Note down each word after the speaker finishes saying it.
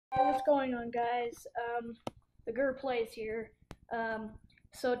What's going on, guys? The Gur Plays here.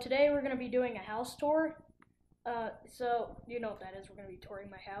 So today we're going to be doing a house tour. So you know what that is. We're going to be touring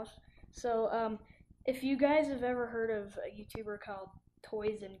my house. So if you guys have ever heard of a YouTuber called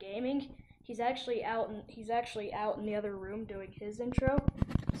Toys and Gaming, he's actually out in the other room doing his intro.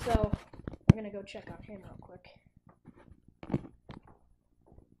 So we're going to go check on him real quick.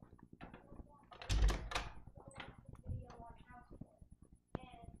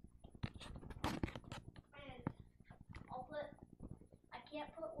 I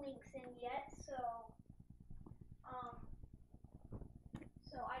can't put links in yet, so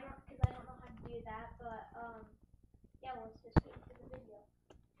I don't know how to do that, but yeah, let's just get into the video.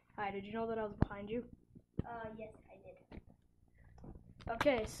 Hi, did you know that I was behind you? Yes, I did.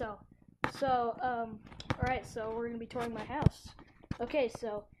 Okay, alright, so we're gonna be touring my house. Okay,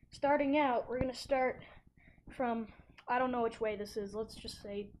 so starting out, we're gonna start from, I don't know which way this is, let's just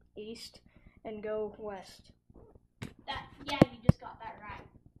say east and go west. Yeah, you just got that right.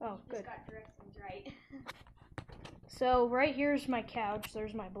 Oh, you just good. got directions right. So right here's my couch,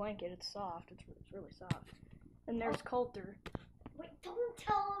 there's my blanket, it's soft, it's really soft. And there's Coulter. Wait, don't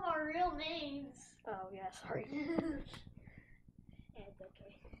tell them our real names. Oh yeah, sorry. It's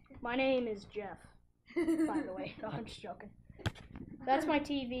okay. My name is Jeff, by the way. No, I'm just joking. That's my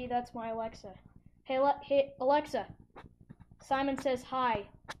TV, that's my Alexa. Hey Alexa, Simon says hi.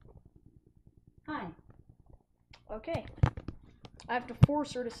 Hi. Okay. I have to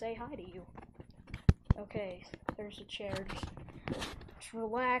force her to say hi to you. Okay, there's a chair. Just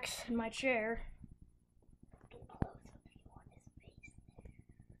relax in my chair. Get close up if you want his face.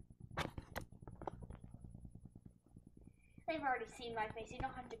 They've already seen my face. You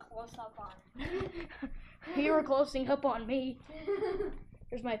don't have to close up on. You were closing up on me.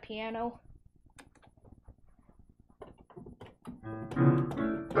 Here's my piano.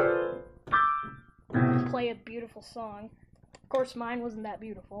 Play a beautiful song. Of course, mine wasn't that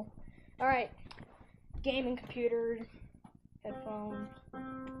beautiful. Alright, gaming computer, headphones.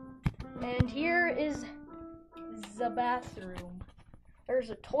 And here is the bathroom. There's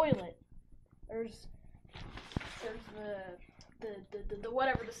a toilet. There's the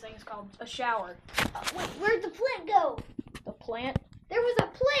whatever this thing is called, a shower. Wait, where'd the plant go? The plant. There was a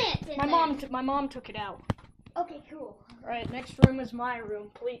plant in there. My mom took it out. Okay, cool. All right, next room is my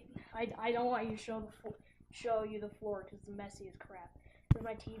room. Please, I don't want you to show you the floor because it's messy as crap. There's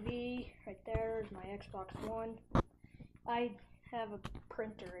my TV right there. There's my Xbox One. I have a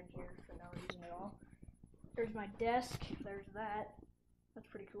printer in here for no reason at all. There's my desk. There's that. That's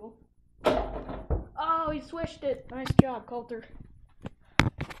pretty cool. Oh, he swished it. Nice job, Coulter.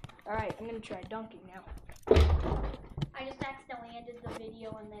 All right, I'm gonna try dunking now. I just accidentally ended the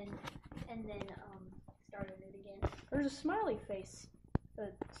video and then started it again. There's a smiley face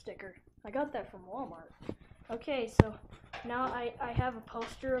sticker. I got that from Walmart. Okay, so now I have a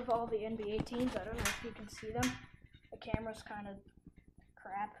poster of all the NBA teams. I don't know if you can see them. The camera's kind of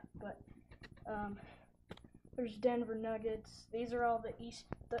crap, but there's Denver Nuggets. These are all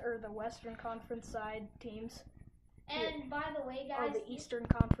the Western Conference side teams. And by the way, guys, the Eastern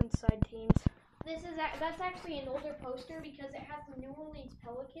Conference side teams. That's actually an older poster because it has the New Orleans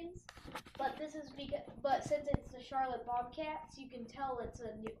Pelicans, but since it's the Charlotte Bobcats, you can tell it's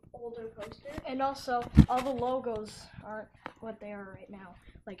a older poster. And also, all the logos aren't what they are right now.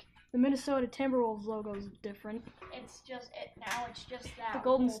 Like the Minnesota Timberwolves logo is different. It's just that. The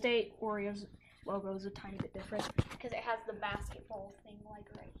Golden State Warriors logo is a tiny bit different because it has the basketball thing like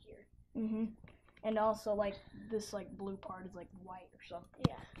right here. Mhm. And also, like, this, like, blue part is, like, white or something.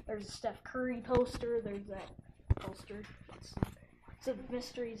 Yeah. There's a Steph Curry poster. There's that poster. It's the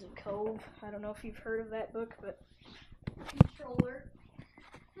Mysteries of Cove. I don't know if you've heard of that book, but... Controller.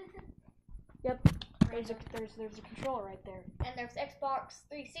 Yep. There's a controller right there. And there's Xbox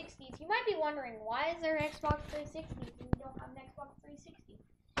 360s. You might be wondering, why is there Xbox 360s and you don't have an Xbox 360?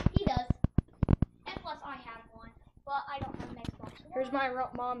 He does. And plus, I have one. But I don't have an Xbox One. Here's my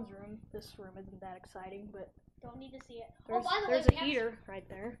mom's room. This room isn't that exciting, but... Don't need to see it. There's, by the there's way, a heater right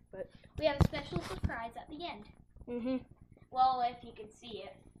there, but... We have a special surprise at the end. Mhm. Well, if you can see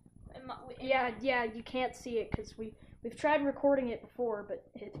it. Yeah, you can't see it because we've tried recording it before, but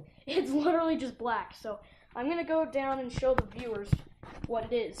it's literally just black. So I'm gonna go down and show the viewers what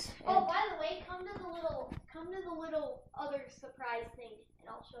it is. Oh, by the way, come to the little other surprise thing, and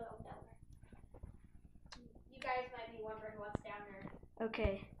I'll show them down there. You guys might be wondering what's down there.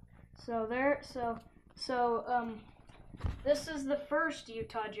 Okay, this is the first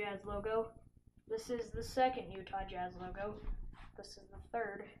Utah Jazz logo. This is the second Utah Jazz logo. This is the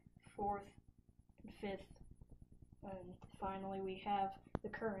third, fourth, and fifth, and finally we have the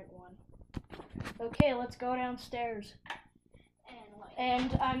current one. Okay, let's go downstairs.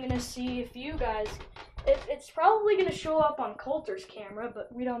 And I'm gonna see if you guys. It's probably gonna show up on Coulter's camera,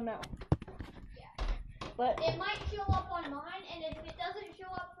 but we don't know. Yeah. But it might show up on mine, and if it doesn't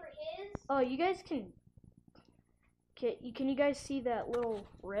show up for his. Oh, you guys can. Can you guys see that little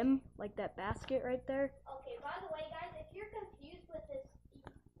rim, like that basket right there? Okay. By the way, guys, if you're confused with this,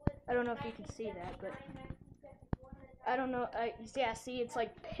 I don't know if you can see that, but I don't know. Yeah, see, it's like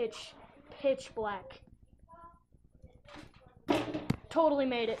pitch black. Totally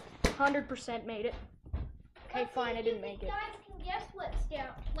made it. 100% made it. Okay, fine, I didn't make it. You guys can guess what's down.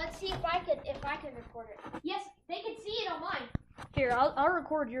 Let's see if I can record it. Yes, they can see it on mine. Here, I'll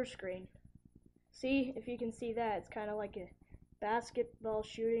record your screen. See if you can see that. It's kind of like a basketball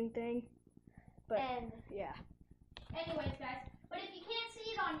shooting thing. But And yeah. anyways, guys, but if you can't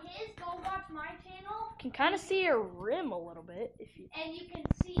see it on his, go watch my channel. You can kind of see a rim a little bit if you. And you can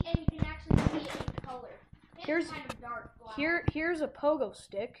actually see it in color. Here's- It's kind of dark black. Here's a pogo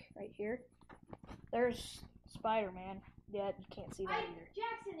stick right here. There's Spider-Man. Yeah, you can't see that either.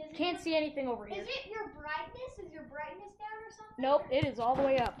 Jackson, is Can't see anything over here. Is it your brightness? Is your brightness down or something? Nope, it is all the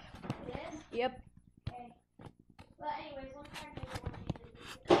way up. It is? Yep. Okay. But anyways, let's try to make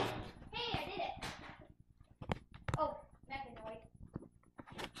it one. Hey, I did it. Oh, mechanoid.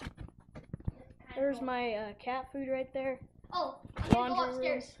 There's my cat food right there. Oh, I'm gonna go Laundry room.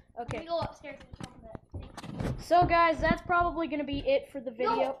 upstairs. Okay. Let me go upstairs and show them that. So guys, that's probably gonna be it for the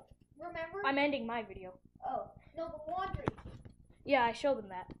video. No, remember? I'm ending my video. Oh, no, the laundry. Yeah, I showed them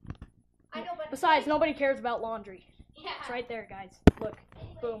that. I know, but Besides, nobody cares about laundry. yeah. It's right there, guys. Look,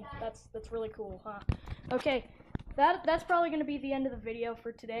 Anyways, boom. guys, That's really cool, huh? Okay, that's probably gonna be the end of the video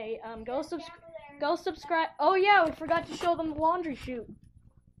for today. Go down there. Go subscribe. Oh yeah, we forgot to show them the laundry chute.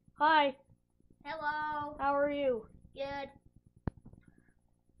 Hi, Hello. how are you? Good.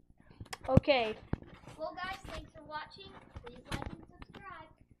 Okay, Well, guys, thanks for watching. Please like and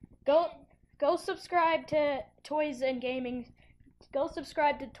subscribe. go subscribe to Toys and Gaming. Go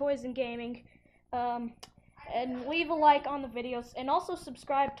subscribe to Toys and Gaming. And leave a like on the videos, and also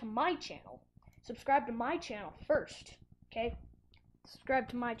subscribe to my channel. Subscribe to my channel first, okay? Subscribe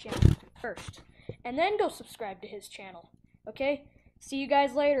to my channel first, and then go subscribe to his channel, okay? See you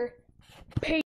guys later. Peace.